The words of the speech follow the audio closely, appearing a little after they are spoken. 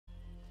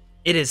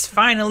It is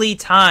finally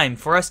time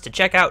for us to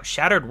check out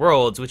Shattered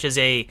Worlds, which is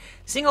a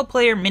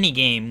single-player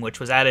minigame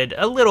which was added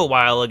a little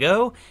while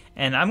ago,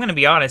 and I'm going to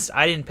be honest,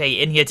 I didn't pay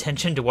any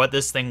attention to what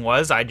this thing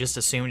was. I just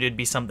assumed it'd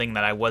be something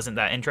that I wasn't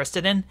that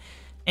interested in,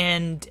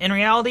 and in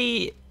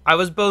reality, I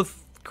was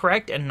both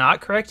correct and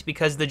not correct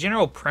because the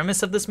general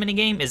premise of this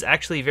minigame is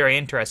actually very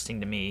interesting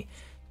to me.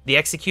 The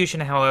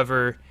execution,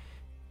 however,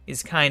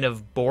 is kind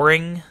of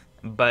boring,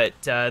 but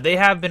they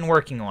have been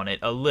working on it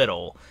a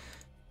little.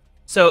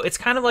 So it's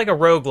kind of like a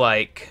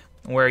roguelike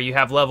where you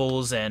have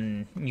levels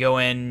and you go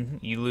in,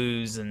 you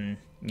lose, and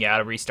you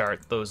gotta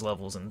restart those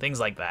levels and things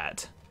like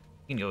that.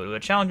 You can go to a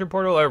challenger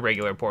portal or a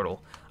regular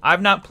portal.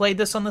 I've not played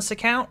this on this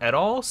account at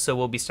all, so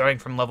we'll be starting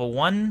from level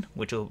 1,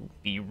 which will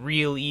be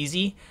real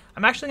easy.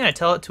 I'm actually going to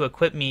tell it to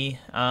equip me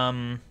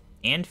and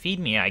feed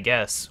me, I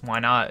guess. Why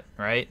not,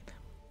 right?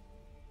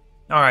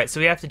 Alright, so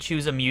we have to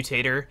choose a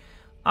mutator.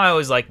 I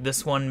always like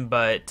this one,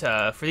 but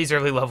for these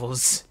early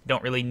levels,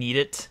 don't really need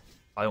it.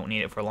 I won't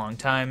need it for a long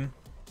time.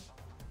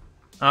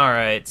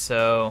 Alright,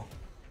 so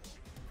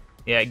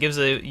yeah, it gives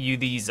you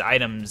these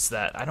items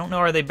that I don't know,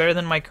 are they better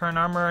than my current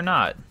armor or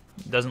not?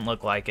 Doesn't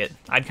look like it.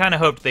 I'd kind of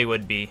hoped they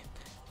would be.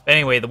 But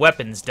anyway, the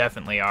weapons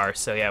definitely are,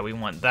 so yeah, we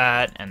want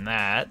that and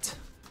that,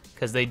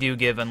 because they do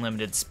give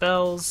unlimited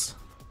spells.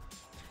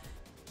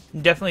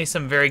 Definitely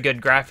some very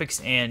good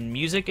graphics and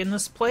music in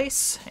this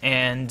place,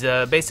 and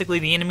basically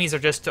the enemies are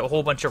just a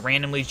whole bunch of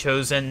randomly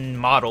chosen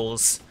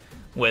models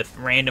with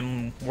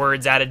random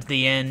words added to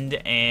the end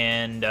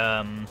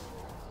and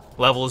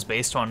levels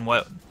based on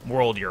what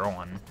world you're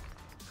on.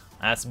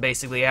 That's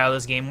basically how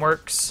this game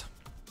works,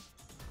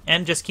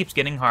 and just keeps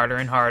getting harder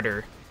and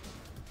harder.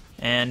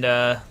 And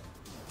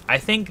I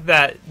think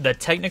that the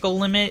technical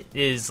limit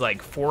is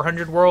like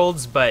 400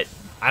 worlds, but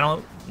I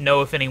don't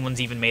know if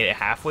anyone's even made it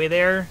halfway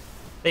there.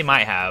 They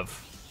might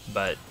have,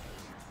 but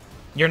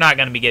you're not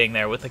going to be getting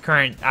there with the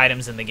current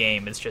items in the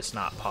game. It's just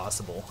not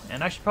possible.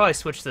 And I should probably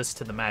switch this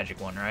to the magic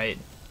one, right?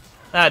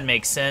 That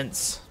makes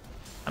sense.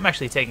 I'm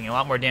actually taking a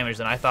lot more damage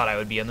than I thought I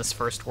would be in this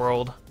first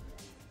world.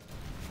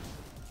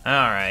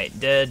 Alright,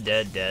 dead,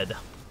 dead, dead.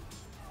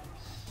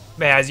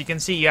 But as you can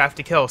see, you have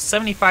to kill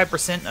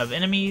 75% of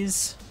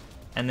enemies,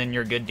 and then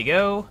you're good to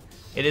go.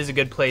 It is a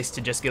good place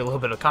to just get a little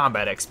bit of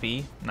combat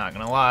XP, not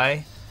gonna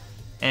lie.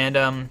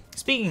 And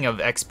speaking of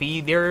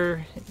XP,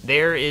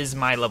 there is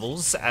my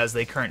levels as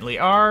they currently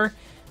are.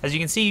 As you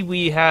can see,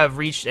 we have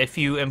reached a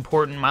few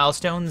important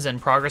milestones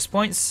and progress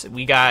points.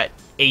 We got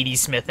 80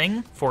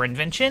 smithing for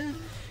invention.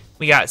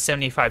 We got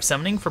 75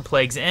 summoning for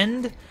Plague's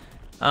End.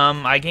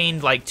 I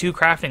gained like 2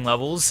 crafting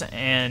levels,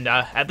 and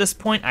at this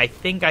point, I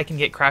think I can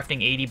get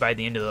crafting 80 by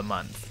the end of the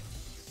month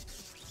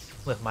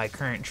with my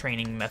current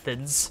training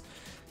methods.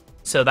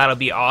 So that'll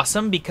be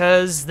awesome,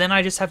 because then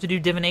I just have to do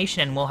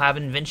divination and we'll have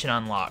invention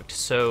unlocked.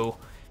 So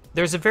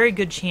there's a very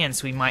good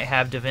chance we might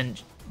have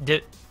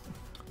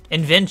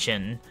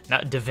invention,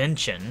 not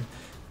divination.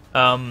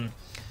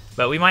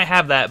 But we might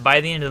have that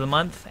by the end of the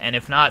month, and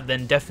if not,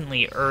 then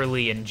definitely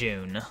early in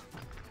June.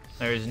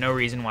 There's no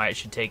reason why it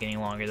should take any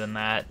longer than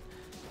that.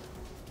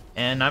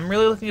 And I'm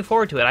really looking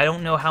forward to it. I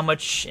don't know how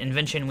much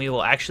invention we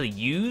will actually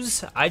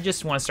use. I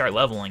just want to start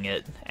leveling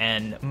it.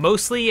 And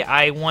mostly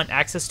I want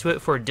access to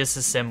it for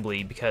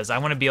disassembly, because I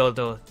want to be able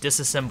to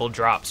disassemble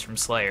drops from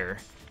Slayer.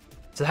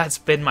 So that's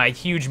been my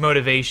huge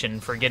motivation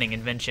for getting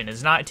invention,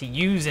 is not to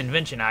use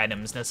invention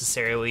items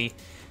necessarily,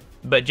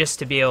 but just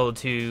to be able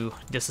to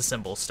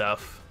disassemble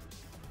stuff.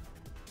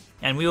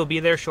 And we will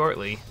be there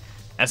shortly.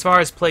 As far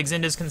as Plague's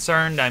End is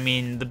concerned, I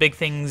mean, the big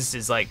things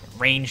is like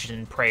ranged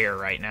and prayer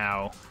right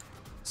now.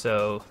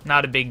 So,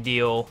 not a big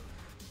deal.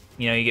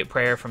 You know, you get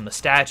prayer from the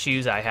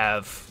statues. I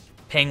have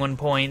penguin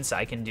points.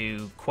 I can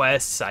do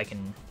quests. I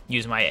can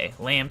use my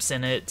lamps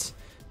in it.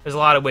 There's a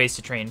lot of ways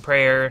to train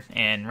prayer,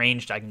 and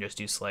ranged I can just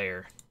do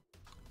Slayer.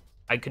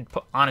 I could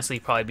honestly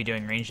probably be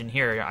doing ranged in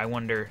here. I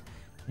wonder,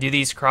 do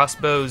these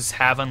crossbows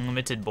have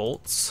unlimited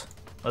bolts?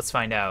 Let's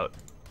find out.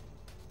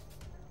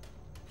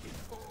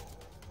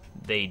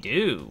 They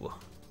do.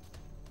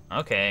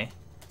 Okay.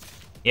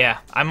 Yeah,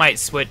 I might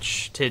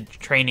switch to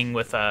training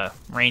with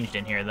ranged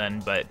in here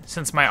then, but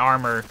since my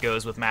armor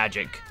goes with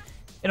magic,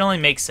 it only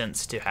makes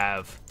sense to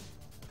have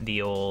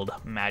the old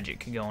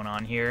magic going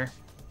on here.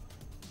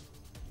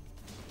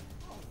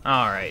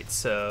 Alright,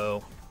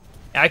 so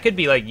I could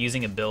be like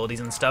using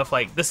abilities and stuff.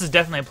 Like, this is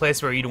definitely a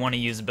place where you'd want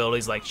to use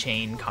abilities like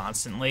Chain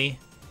constantly.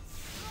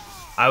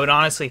 I would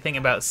honestly think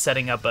about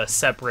setting up a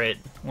separate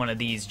one of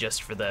these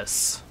just for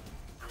this.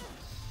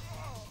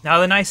 Now,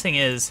 the nice thing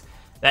is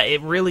that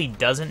it really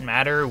doesn't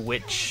matter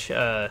which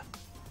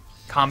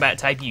combat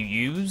type you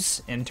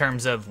use in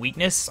terms of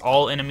weakness.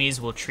 All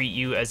enemies will treat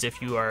you as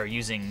if you are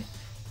using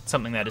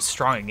something that is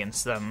strong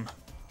against them.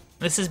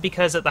 This is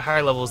because at the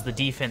higher levels the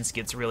defense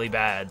gets really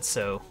bad,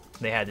 so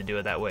they had to do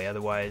it that way.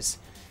 Otherwise,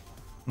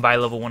 by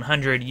level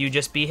 100, you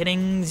just be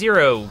hitting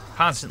 0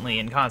 constantly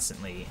and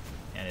constantly,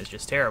 and it's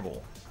just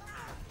terrible.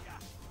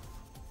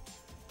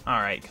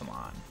 Alright, come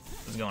on.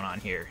 What's going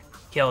on here?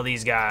 Kill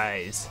these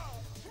guys.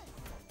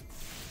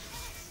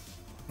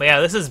 But yeah,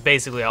 this is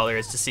basically all there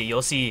is to see.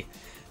 You'll see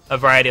a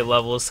variety of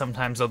levels.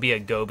 Sometimes there'll be a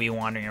Goby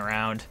wandering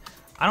around.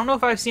 I don't know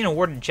if I've seen a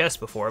warded chest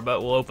before,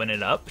 but we'll open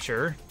it up,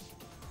 sure.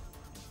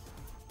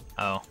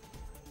 Oh.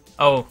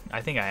 Oh,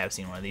 I think I have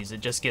seen one of these. It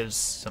just gives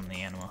some of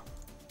the anima.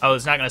 Oh,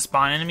 it's not going to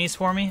spawn enemies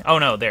for me? Oh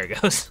no, there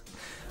it goes.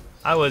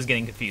 I was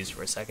getting confused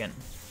for a second.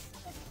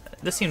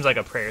 This seems like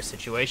a prayer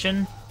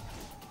situation.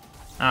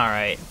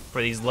 Alright,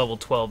 for these level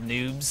 12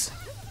 noobs.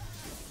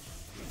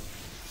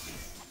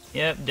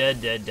 Yep,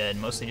 dead, dead, dead.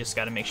 Mostly just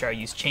gotta make sure I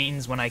use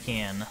chains when I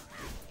can.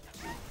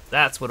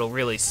 That's what'll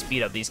really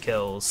speed up these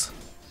kills.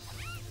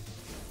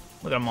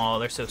 Look at them all,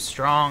 they're so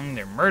strong,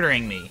 they're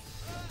murdering me.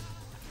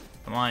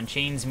 Come on,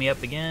 chains me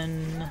up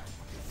again.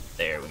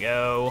 There we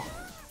go.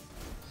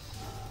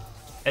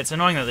 It's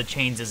annoying that the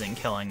chains isn't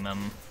killing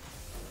them.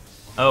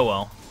 Oh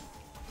well.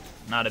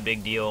 Not a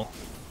big deal.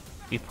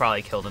 We've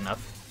probably killed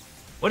enough.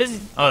 What is...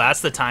 Oh,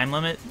 that's the time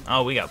limit?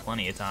 Oh, we got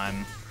plenty of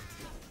time.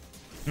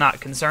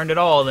 Not concerned at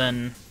all,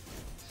 then.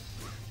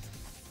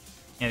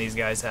 Yeah, these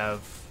guys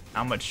have...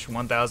 How much?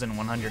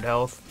 1,100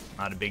 health?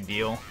 Not a big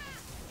deal.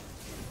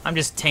 I'm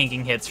just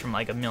tanking hits from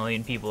like a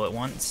million people at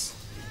once.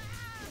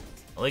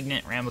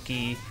 Malignant,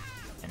 Rambucky,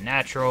 and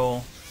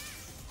Natural.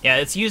 Yeah,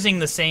 it's using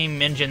the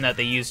same engine that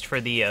they used for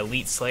the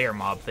Elite Slayer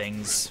mob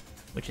things,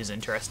 which is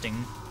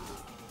interesting.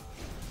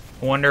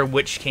 I wonder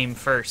which came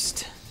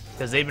first,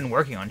 because they've been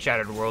working on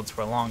Shattered Worlds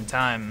for a long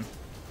time.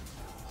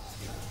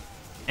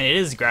 And it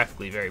is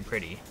graphically very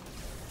pretty,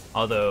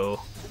 although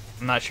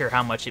I'm not sure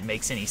how much it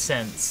makes any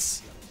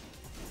sense.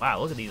 Wow,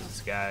 look at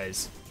these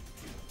guys.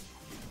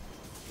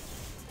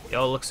 They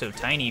all look so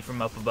tiny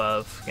from up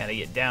above. Gotta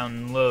get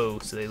down low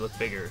so they look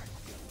bigger.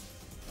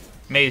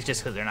 Maybe it's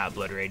just because they're not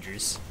Blood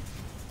Ragers.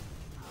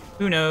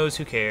 Who knows?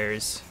 Who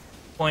cares?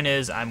 Point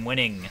is, I'm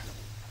winning.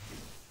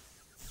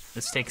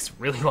 This takes a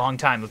really long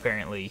time,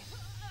 apparently.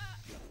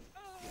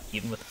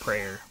 Even with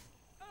prayer.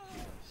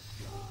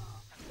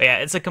 But yeah,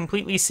 it's a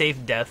completely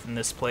safe death in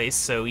this place,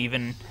 so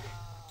even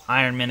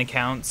Ironman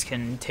accounts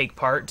can take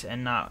part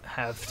and not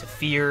have to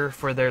fear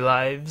for their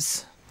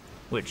lives.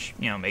 Which,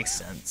 you know, makes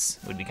sense.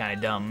 Would be kind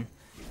of dumb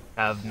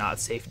to have not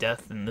safe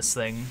death in this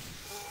thing.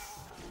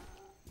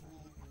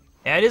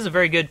 Yeah, it is a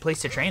very good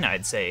place to train,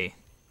 I'd say,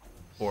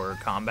 for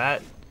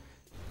combat.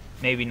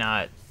 Maybe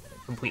not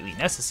completely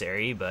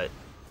necessary, but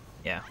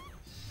yeah.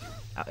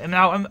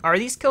 Now, are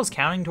these kills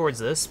counting towards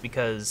this?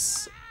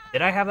 Because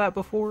did I have that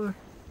before?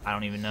 I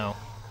don't even know.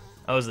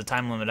 Oh, is the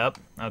time limit up?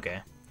 Okay.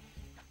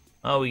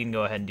 Oh, we can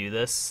go ahead and do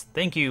this.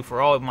 Thank you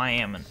for all of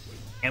my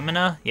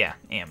Amina? Yeah,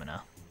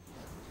 Amina.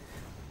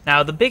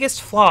 Now, the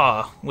biggest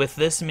flaw with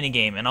this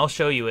minigame, and I'll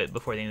show you it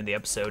before the end of the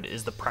episode,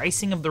 is the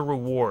pricing of the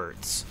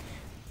rewards,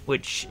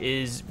 which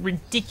is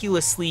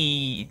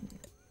ridiculously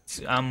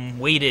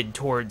weighted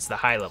towards the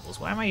high levels.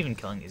 Why am I even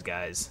killing these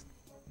guys?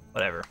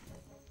 Whatever.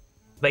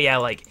 But yeah,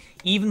 like,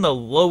 even the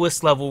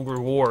lowest level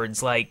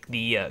rewards, like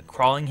the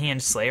Crawling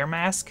Hand Slayer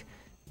Mask,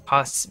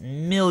 costs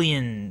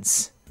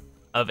millions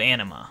of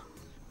anima.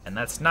 And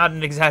that's not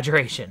an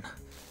exaggeration.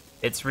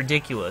 It's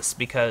ridiculous,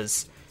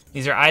 because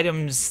these are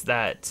items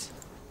that...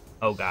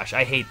 Oh gosh,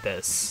 I hate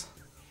this.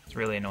 It's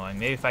really annoying.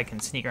 Maybe if I can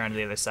sneak around to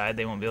the other side,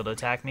 they won't be able to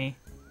attack me.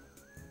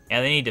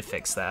 Yeah, they need to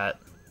fix that.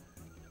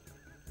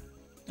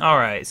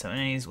 Alright, so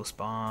enemies will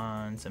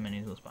spawn, some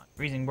enemies will spawn.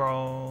 Freezing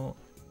Brawl.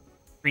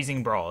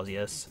 Freezing Brawls,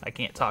 yes. I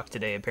can't talk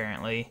today,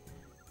 apparently.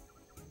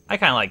 I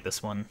kind of like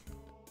this one.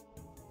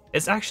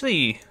 It's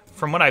actually,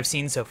 from what I've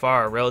seen so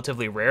far,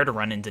 relatively rare to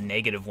run into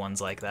negative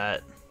ones like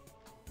that.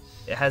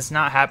 It has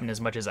not happened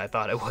as much as I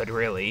thought it would,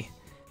 really.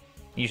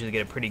 Usually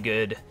get a pretty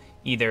good,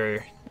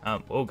 either...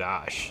 oh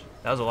gosh,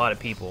 that was a lot of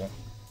people.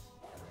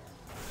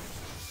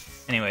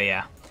 Anyway,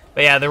 yeah.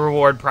 But yeah, the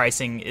reward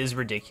pricing is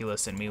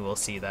ridiculous, and we will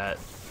see that.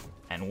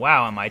 And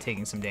wow, am I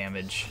taking some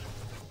damage.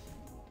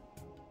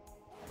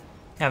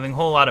 Having a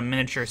whole lot of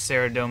miniature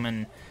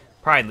Saradomin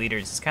Pride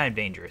leaders is kind of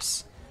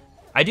dangerous.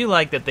 I do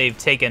like that they've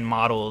taken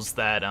models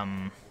that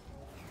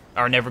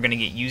are never going to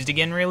get used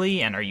again,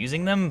 really, and are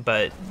using them,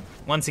 but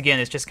once again,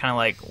 it's just kind of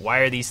like, why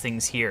are these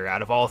things here,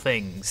 out of all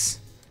things?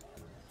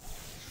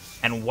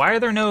 And why are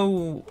there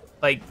no,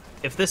 like,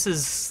 if this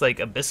is, like,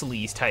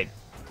 Abyssal type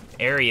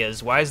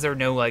areas, why is there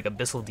no, like,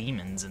 Abyssal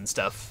demons and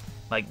stuff?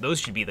 Like, those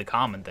should be the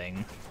common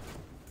thing.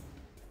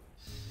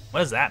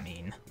 What does that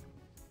mean?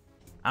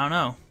 I don't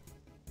know.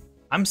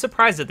 I'm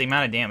surprised at the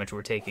amount of damage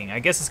we're taking. I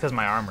guess it's because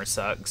my armor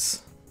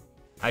sucks.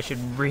 I should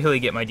really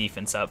get my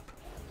defense up.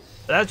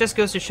 But that just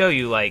goes to show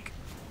you, like,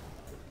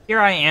 here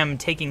I am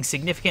taking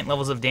significant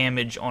levels of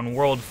damage on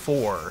World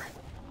 4.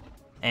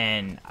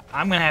 And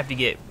I'm going to have to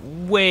get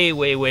way,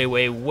 way, way,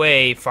 way,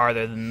 way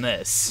farther than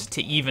this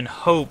to even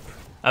hope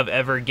of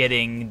ever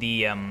getting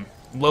the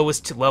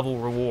lowest level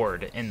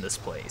reward in this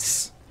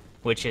place.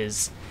 Which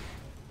is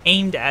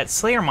aimed at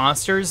Slayer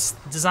monsters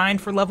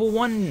designed for level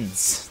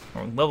 1s.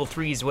 Or level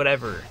 3s,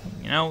 whatever.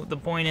 You know, the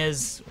point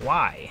is,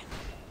 why?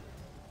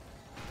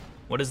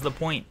 What is the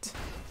point?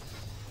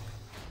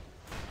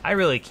 I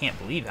really can't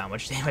believe how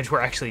much damage we're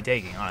actually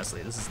taking,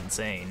 honestly. This is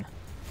insane.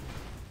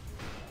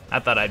 I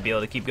thought I'd be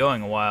able to keep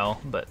going a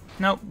while, but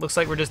nope. Looks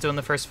like we're just doing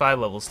the first 5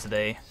 levels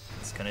today.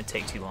 It's gonna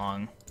take too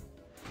long.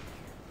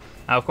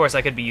 Now, of course,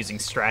 I could be using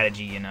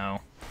strategy, you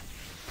know.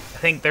 I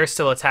think they're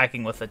still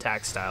attacking with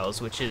attack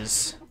styles, which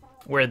is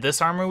where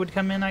this armor would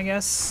come in, I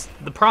guess.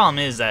 The problem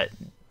is that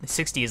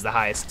 60 is the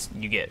highest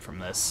you get from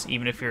this.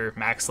 Even if you're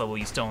max level,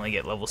 you still only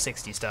get level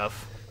 60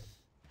 stuff.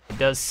 It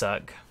does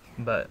suck,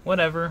 but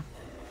whatever.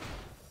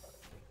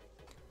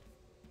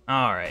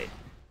 Alright.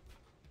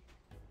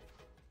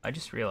 I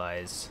just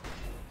realized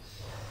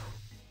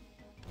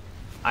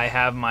I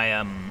have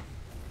my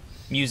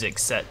music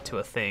set to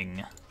a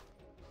thing.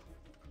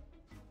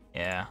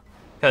 Yeah,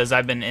 because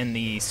I've been in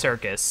the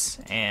circus,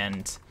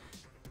 and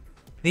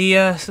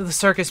the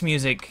circus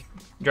music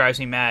drives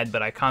me mad,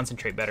 but I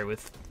concentrate better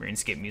with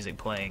RuneScape music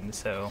playing,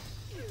 so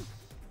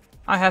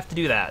I have to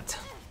do that.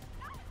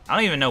 I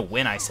don't even know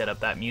when I set up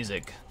that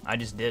music. I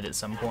just did at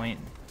some point.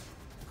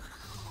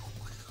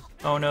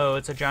 Oh no,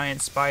 it's a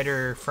giant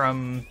spider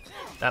from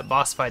that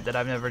boss fight that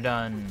I've never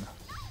done.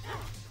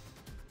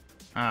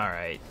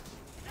 Alright.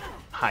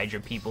 Hydra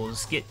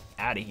peoples, get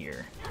out of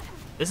here.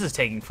 This is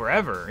taking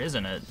forever,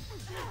 isn't it?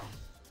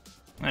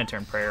 I'm gonna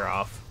turn prayer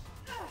off,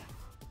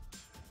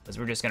 because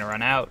we're just gonna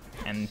run out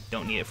and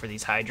don't need it for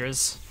these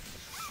hydras.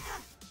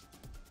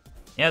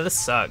 Yeah, this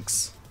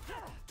sucks.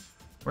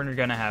 We're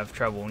gonna have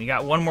trouble. We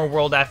got one more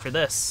world after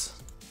this.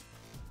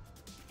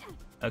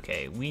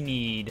 Okay, we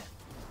need...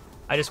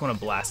 I just want to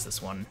blast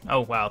this one.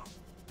 Oh, wow.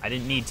 I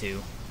didn't need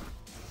to.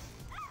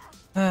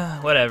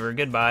 Whatever,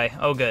 goodbye.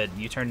 Oh, good.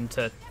 You turned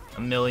into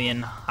a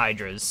million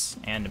hydras.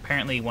 And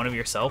apparently one of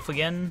yourself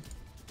again?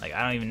 Like,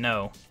 I don't even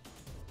know.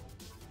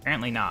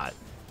 Apparently not.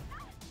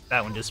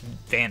 That one just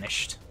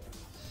vanished.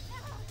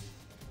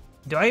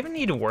 Do I even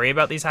need to worry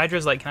about these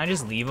hydras? Like, can I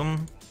just leave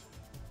them?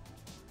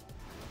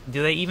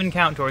 Do they even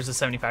count towards the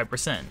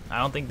 75%? I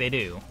don't think they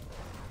do.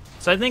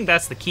 So I think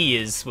that's the key,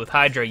 is with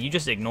Hydra, you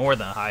just ignore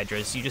the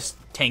Hydras. You just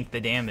tank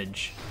the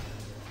damage.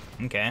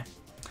 Okay.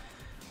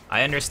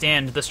 I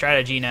understand the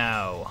strategy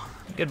now.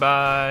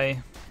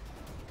 Goodbye.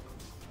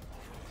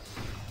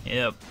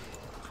 Yep.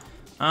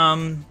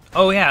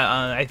 Oh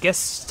yeah, I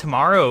guess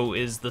tomorrow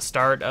is the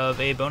start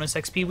of a bonus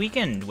XP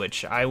weekend,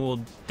 which I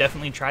will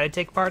definitely try to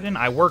take part in.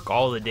 I work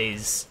all the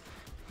days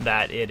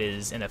that it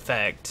is in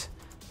effect,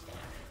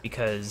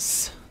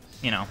 because,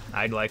 you know,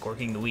 I like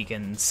working the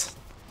weekends.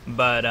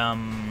 But,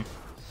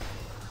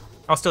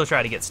 I'll still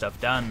try to get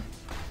stuff done.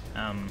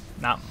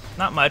 Not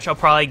much. I'll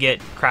probably get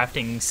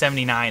crafting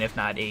 79, if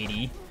not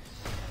 80,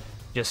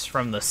 just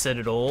from the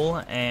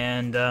Citadel,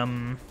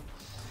 and,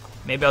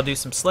 maybe I'll do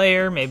some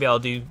Slayer, maybe I'll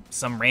do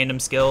some random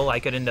skill. I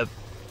could end up...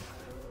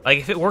 Like,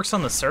 if it works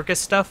on the circus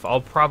stuff,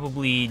 I'll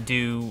probably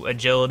do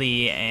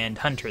Agility and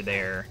Hunter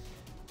there.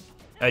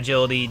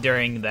 Agility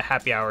during the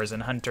happy hours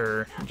and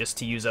Hunter just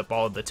to use up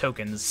all of the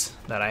tokens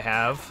that I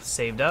have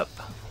saved up.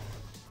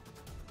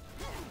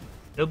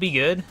 It'll be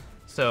good.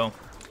 So,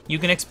 you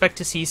can expect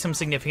to see some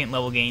significant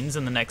level gains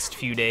in the next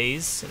few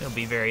days. It'll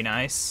be very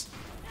nice.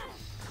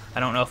 I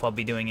don't know if I'll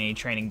be doing any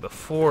training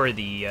before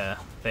the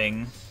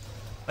thing.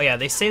 Oh yeah,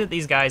 they say that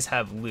these guys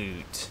have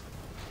loot.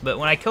 But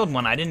when I killed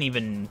one, I didn't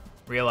even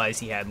realize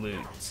he had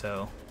loot,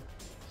 so...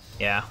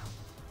 yeah.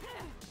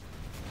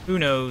 Who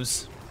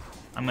knows?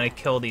 I'm gonna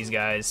kill these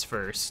guys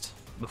first,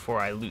 before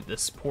I loot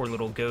this poor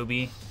little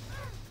Gobi.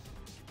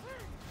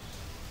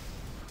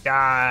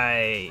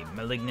 Die,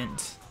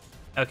 malignant.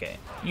 Okay,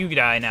 you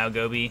die now,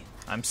 Gobi.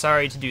 I'm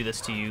sorry to do this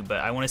to you,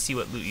 but I want to see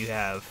what loot you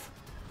have.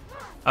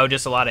 Oh,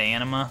 just a lot of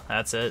anima?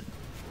 That's it?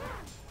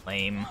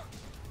 Lame.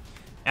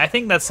 I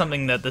think that's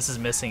something that this is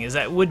missing, is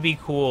that it would be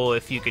cool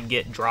if you could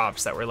get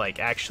drops that were, like,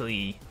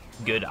 actually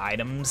good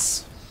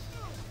items.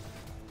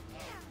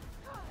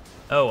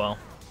 Oh well.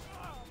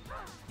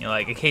 You know,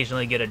 like,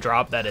 occasionally get a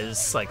drop that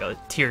is, like, a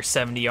tier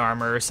 70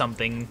 armor or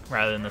something,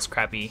 rather than this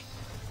crappy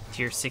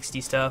tier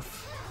 60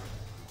 stuff.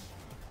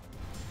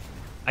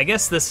 I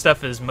guess this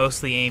stuff is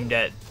mostly aimed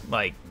at,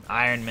 like,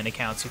 Ironman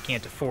accounts who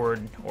can't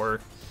afford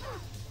or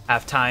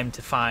have time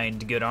to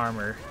find good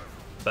armor,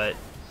 but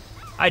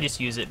I just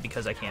use it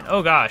because I can.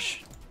 Oh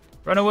gosh!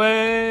 Run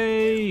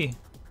away!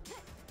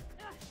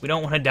 We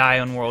don't want to die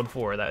on World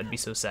 4, that would be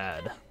so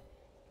sad.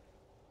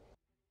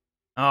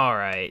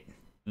 Alright.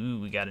 Ooh,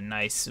 we got a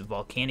nice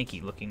volcanic-y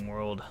looking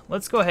world.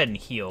 Let's go ahead and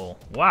heal.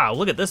 Wow,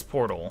 look at this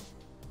portal.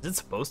 Is it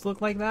supposed to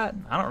look like that?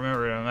 I don't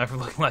remember it ever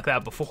looking like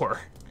that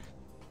before.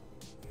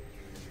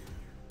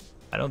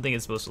 I don't think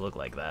it's supposed to look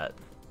like that,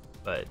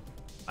 but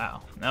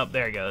wow. Nope,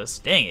 there it goes.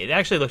 Dang, it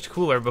actually looked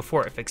cooler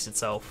before it fixed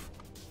itself.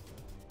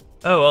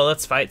 Oh, well,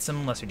 let's fight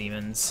some lesser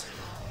demons.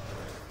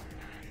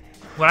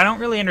 What I don't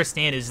really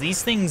understand is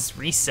these things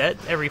reset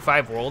every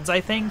 5 worlds,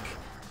 I think.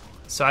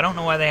 So I don't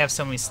know why they have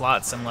so many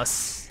slots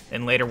unless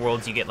in later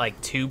worlds you get like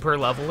 2 per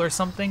level or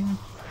something.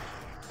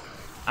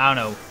 I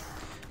don't know.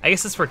 I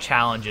guess it's for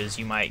challenges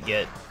you might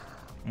get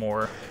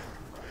more.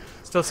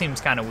 Still seems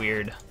kind of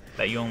weird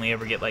that you only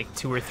ever get like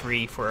 2 or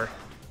 3 for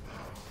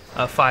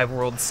a 5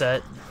 world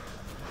set.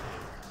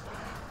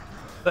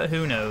 But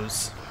who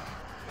knows?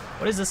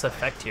 What is this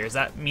effect here? Does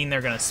that mean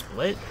they're gonna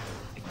split?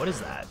 Like, what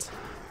is that?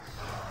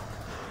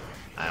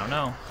 I don't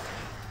know.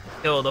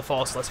 Kill the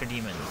false lesser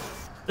demon.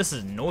 This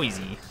is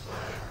noisy.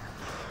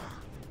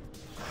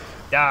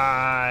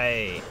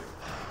 Die!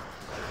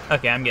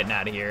 Okay, I'm getting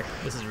out of here.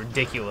 This is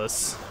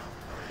ridiculous.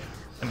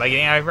 And by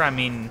getting out of here, I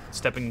mean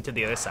stepping to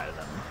the other side of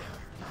them.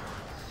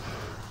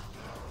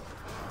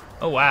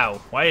 Oh wow,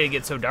 why did it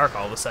get so dark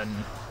all of a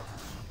sudden?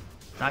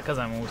 Not because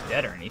I'm almost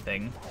dead or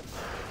anything.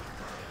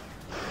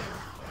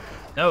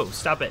 No,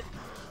 stop it.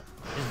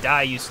 Just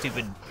die, you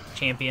stupid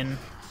champion.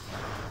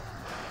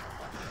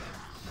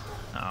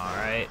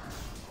 Alright.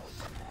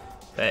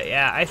 But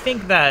yeah, I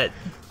think that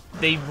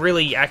they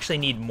really actually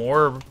need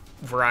more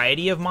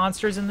variety of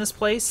monsters in this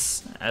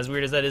place, as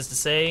weird as that is to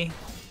say.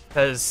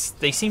 Because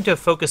they seem to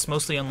focus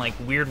mostly on like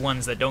weird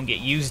ones that don't get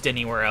used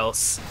anywhere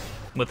else,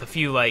 with a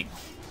few like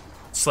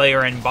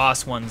Slayer and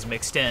boss ones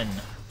mixed in.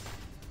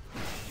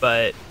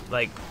 But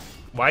like,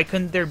 why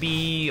couldn't there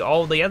be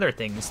all the other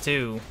things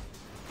too?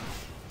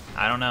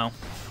 I don't know.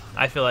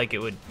 I feel like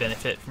it would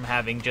benefit from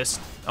having just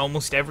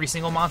almost every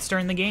single monster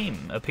in the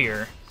game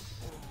appear,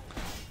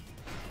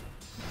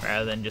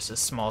 rather than just a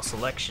small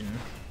selection.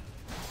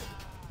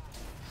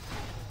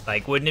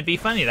 Like, wouldn't it be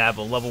funny to have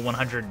a level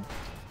 100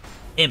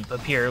 imp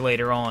appear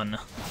later on?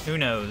 Who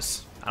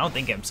knows? I don't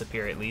think imps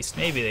appear, at least.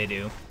 Maybe they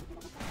do.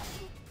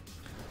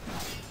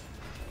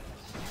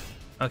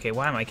 Okay,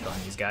 why am I killing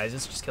these guys?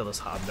 Let's just kill this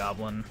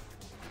hobgoblin.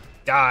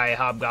 Die,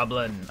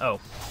 hobgoblin! Oh.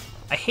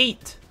 I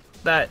hate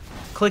that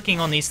clicking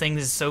on these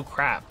things is so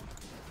crap.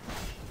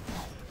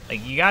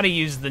 Like, you gotta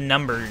use the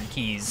number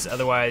keys,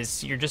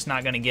 otherwise you're just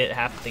not gonna get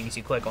half the things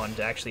you click on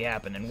to actually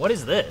happen. And what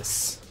is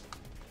this?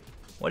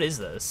 What is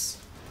this?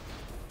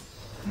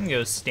 I'm gonna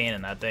go stand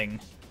in that thing.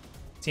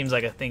 Seems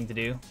like a thing to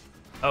do.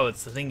 Oh,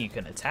 it's the thing you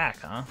can attack,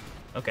 huh?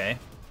 Okay.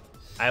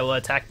 I will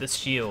attack this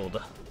shield.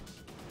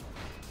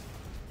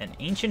 An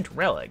ancient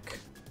relic.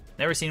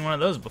 Never seen one of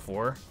those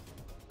before.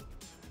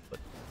 But,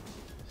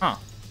 huh.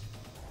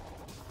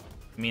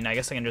 I mean, I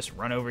guess I can just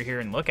run over here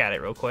and look at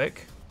it real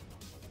quick.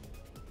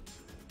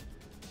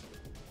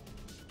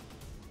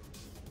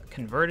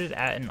 Converted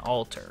at an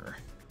altar.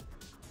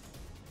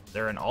 Is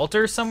there an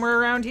altar somewhere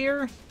around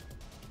here?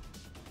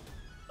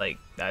 Like,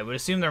 I would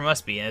assume there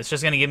must be, and it's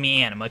just gonna give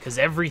me anima, because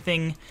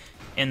everything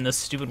in this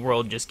stupid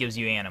world just gives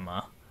you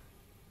anima.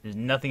 There's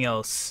nothing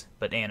else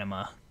but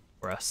anima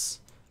for us.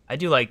 I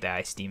do like the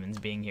ice demons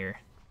being here.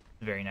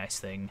 Very nice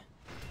thing.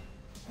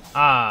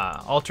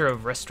 Ah, altar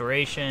of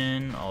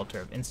restoration,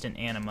 altar of instant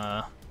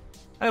anima.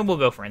 We'll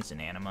go for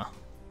instant anima.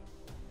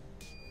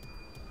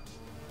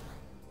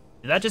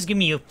 Did that just give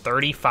me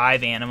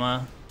 35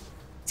 anima?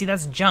 See,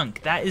 that's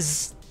junk. That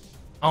is...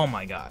 Oh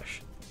my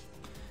gosh.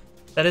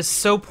 That is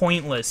so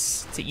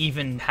pointless to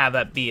even have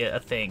that be a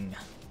thing.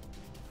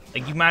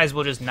 Like, you might as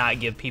well just not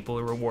give people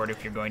a reward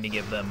if you're going to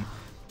give them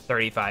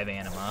 35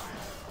 anima.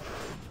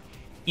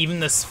 Even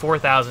this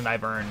 4,000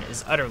 I've earned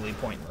is utterly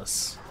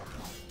pointless.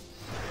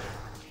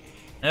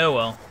 Oh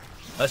well.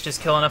 Let's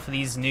just kill enough of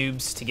these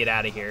noobs to get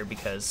out of here,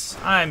 because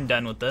I'm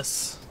done with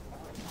this.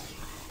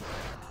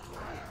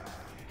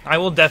 I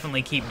will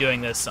definitely keep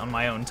doing this on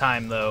my own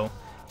time, though.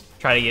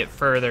 Try to get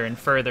further and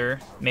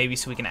further, maybe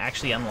so we can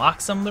actually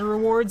unlock some of the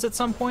rewards at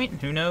some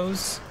point. Who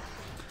knows?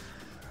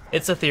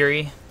 It's a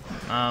theory.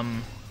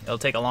 It'll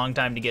take a long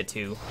time to get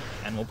to,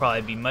 and will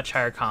probably be much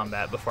higher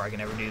combat before I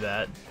can ever do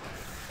that.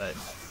 But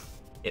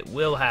it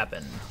will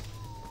happen.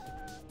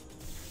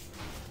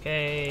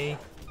 Okay.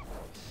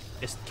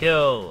 Just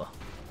kill.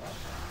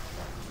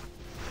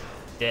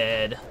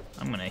 Dead.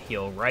 I'm gonna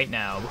heal right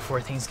now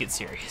before things get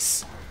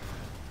serious.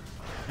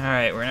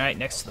 Alright, we're right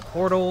next to the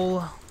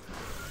portal.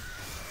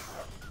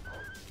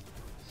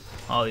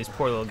 All these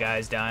poor little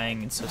guys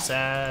dying, it's so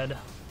sad. They're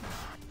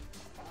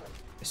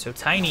so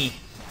tiny.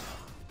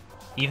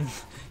 Even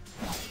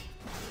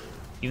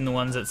the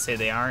ones that say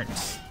they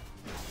aren't.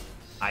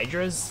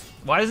 Hydras?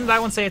 Why doesn't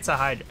that one say it's a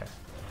Hydra?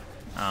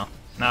 Oh,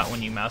 not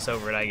when you mouse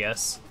over it, I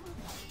guess.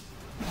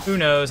 Who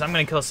knows? I'm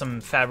gonna kill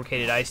some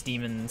fabricated ice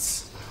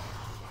demons.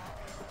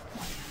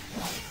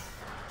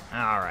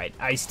 Alright,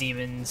 ice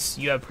demons.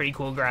 You have pretty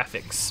cool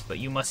graphics, but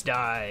you must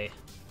die.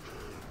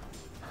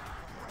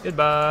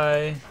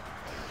 Goodbye.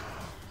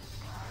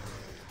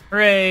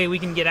 Hooray, we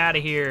can get out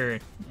of here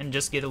and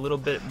just get a little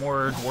bit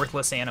more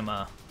worthless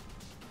anima.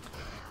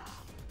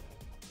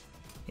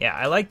 Yeah,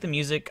 I like the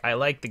music, I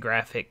like the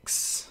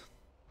graphics.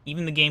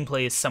 Even the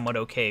gameplay is somewhat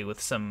okay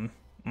with some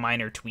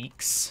minor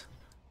tweaks,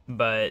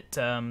 but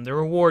the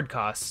reward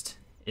cost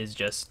is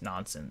just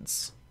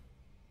nonsense.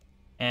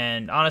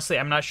 And honestly,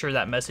 I'm not sure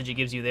that message it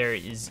gives you there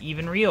is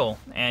even real,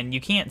 and you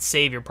can't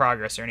save your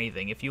progress or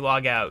anything. If you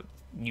log out,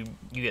 you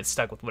get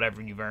stuck with whatever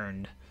you've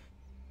earned.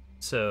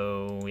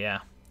 So, yeah.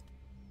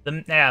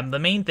 The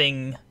main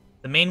thing,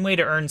 the main way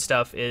to earn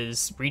stuff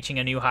is reaching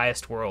a new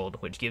highest world,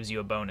 which gives you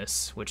a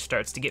bonus, which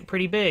starts to get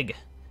pretty big.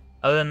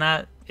 Other than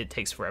that, it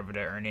takes forever to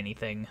earn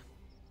anything.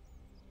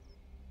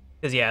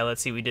 Because yeah,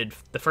 let's see, we did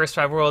the first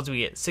 5 worlds, we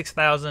get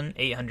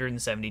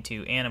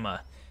 6,872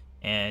 anima.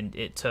 And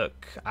it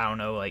took, I don't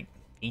know, like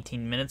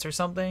 18 minutes or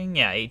something?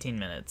 Yeah, 18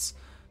 minutes.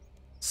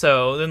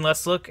 So then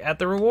let's look at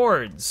the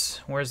rewards.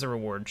 Where's the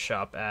reward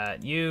shop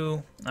at?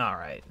 You?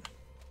 Alright.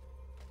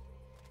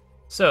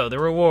 So, the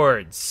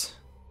rewards.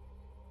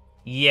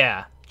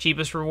 Yeah,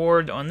 cheapest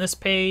reward on this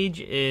page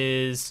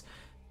is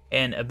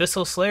an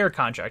Abyssal Slayer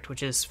contract,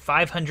 which is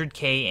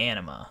 500k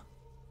anima.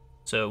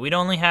 So we'd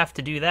only have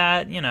to do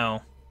that, you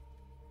know,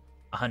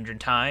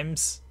 100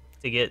 times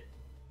to get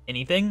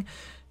anything.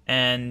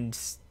 And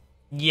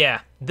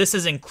yeah, this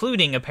is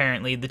including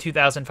apparently the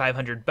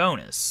 2,500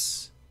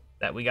 bonus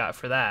that we got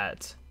for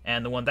that,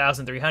 and the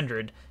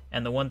 1,300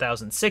 and the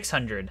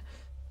 1,600.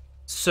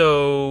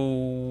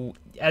 So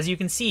as you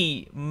can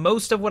see,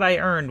 most of what I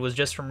earned was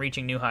just from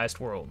reaching new highest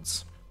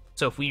worlds.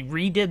 So if we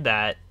redid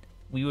that,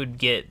 we would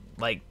get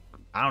like,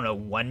 I don't know,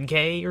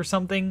 1k or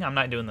something. I'm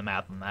not doing the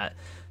math on that.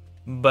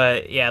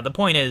 But yeah, the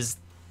point is,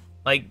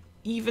 like,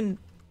 even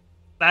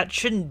that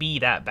shouldn't be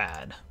that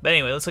bad. But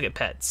anyway, let's look at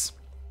pets.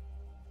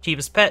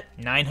 Cheapest pet,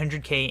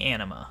 900k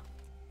anima.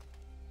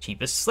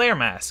 Cheapest Slayer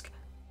mask,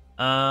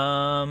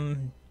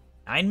 9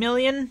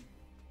 million?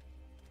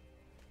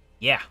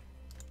 Yeah,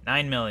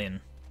 9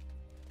 million.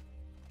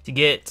 To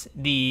get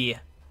the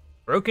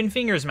Broken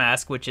Fingers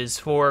mask, which is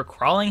for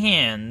crawling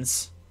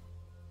hands,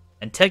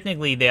 and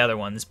technically the other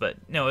ones, but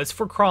no, it's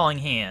for crawling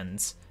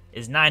hands,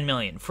 is 9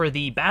 million. For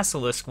the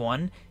Basilisk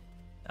one,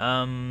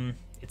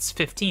 it's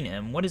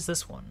 15M. What is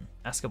this one?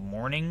 Mask of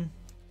Mourning?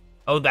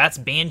 Oh, that's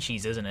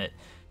Banshees, isn't it?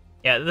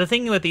 Yeah, the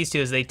thing with these two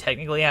is they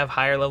technically have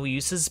higher level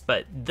uses,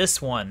 but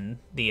this one,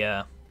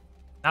 the,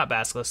 not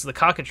Basilisk, the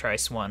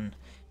Cockatrice one,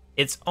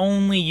 it's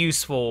only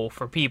useful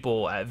for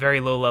people at very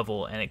low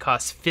level, and it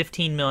costs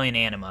 15 million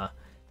anima,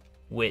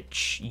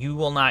 which you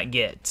will not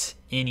get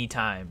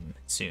anytime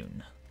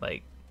soon.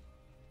 Like,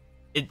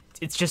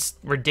 it's just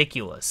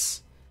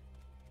ridiculous.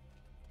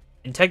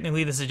 And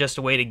technically this is just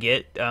a way to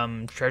get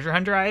treasure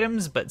hunter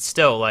items, but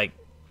still, like,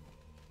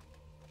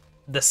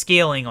 the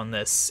scaling on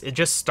this, it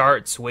just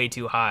starts way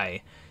too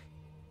high.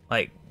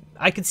 Like,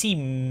 I could see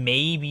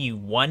maybe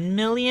 1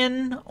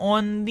 million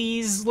on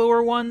these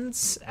lower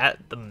ones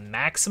at the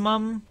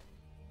maximum.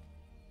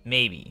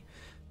 Maybe.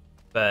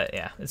 But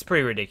yeah, it's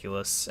pretty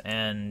ridiculous.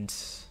 And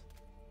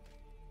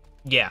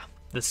yeah,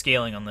 the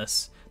scaling on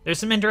this. There's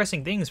some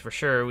interesting things for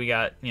sure. We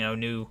got, you know,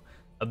 new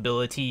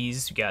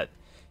abilities. We got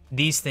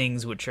these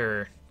things which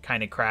are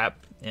kind of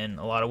crap in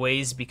a lot of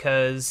ways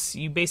because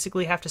you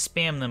basically have to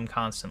spam them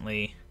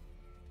constantly.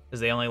 Because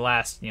they only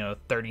last, you know,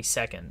 30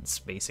 seconds,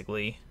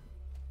 basically.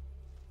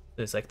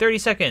 So it's like 30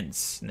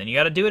 seconds, and then you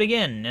gotta do it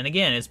again and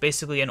again. It's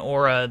basically an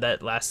aura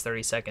that lasts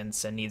 30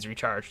 seconds and needs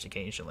recharged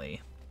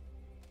occasionally.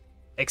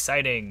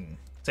 Exciting.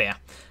 So yeah,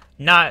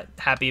 not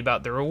happy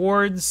about the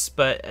rewards,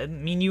 but I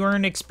mean, you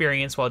earn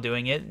experience while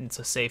doing it. It's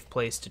a safe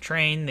place to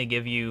train. They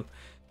give you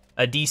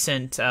a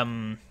decent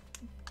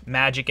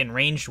magic and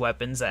ranged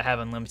weapons that have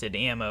unlimited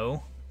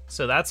ammo.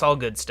 So that's all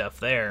good stuff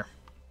there.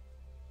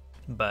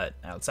 But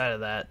outside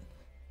of that,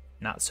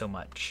 not so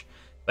much.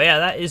 But yeah,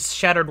 that is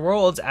Shattered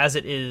Worlds as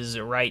it is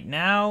right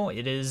now.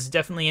 It is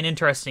definitely an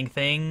interesting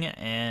thing,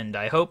 and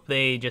I hope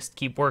they just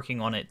keep working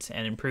on it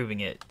and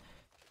improving it,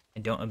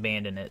 and don't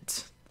abandon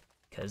it,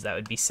 because that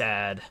would be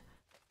sad.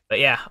 But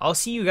yeah, I'll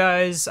see you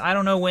guys, I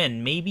don't know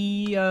when.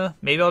 Maybe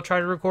I'll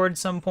try to record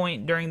some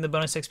point during the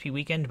bonus XP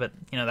weekend, but,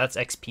 you know, that's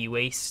XP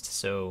waste,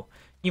 so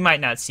you might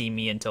not see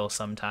me until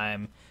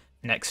sometime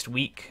next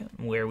week,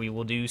 where we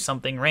will do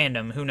something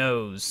random, who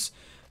knows.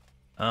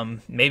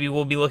 Maybe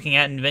we'll be looking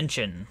at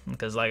Invention,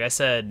 because like I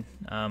said,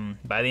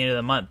 by the end of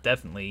the month,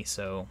 definitely,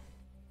 so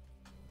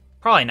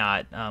probably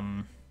not.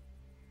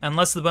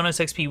 Unless the bonus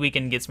XP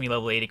weekend gets me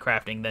level 80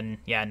 crafting, then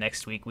yeah,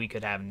 next week we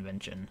could have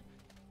Invention.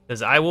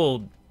 Because I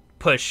will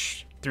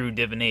push through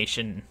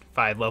Divination,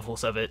 5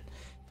 levels of it,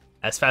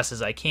 as fast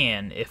as I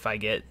can if I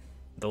get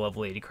the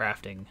level 80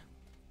 crafting.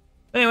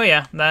 Anyway,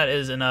 yeah, that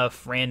is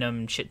enough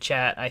random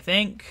chit-chat, I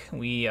think.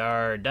 We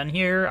are done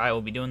here. I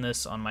will be doing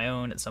this on my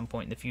own at some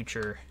point in the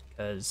future,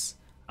 because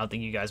I don't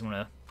think you guys want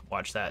to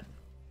watch that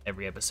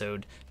every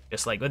episode.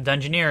 Just like with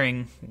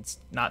Dungeoneering, it's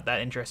not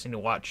that interesting to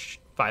watch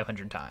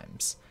 500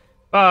 times.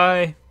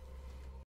 Bye!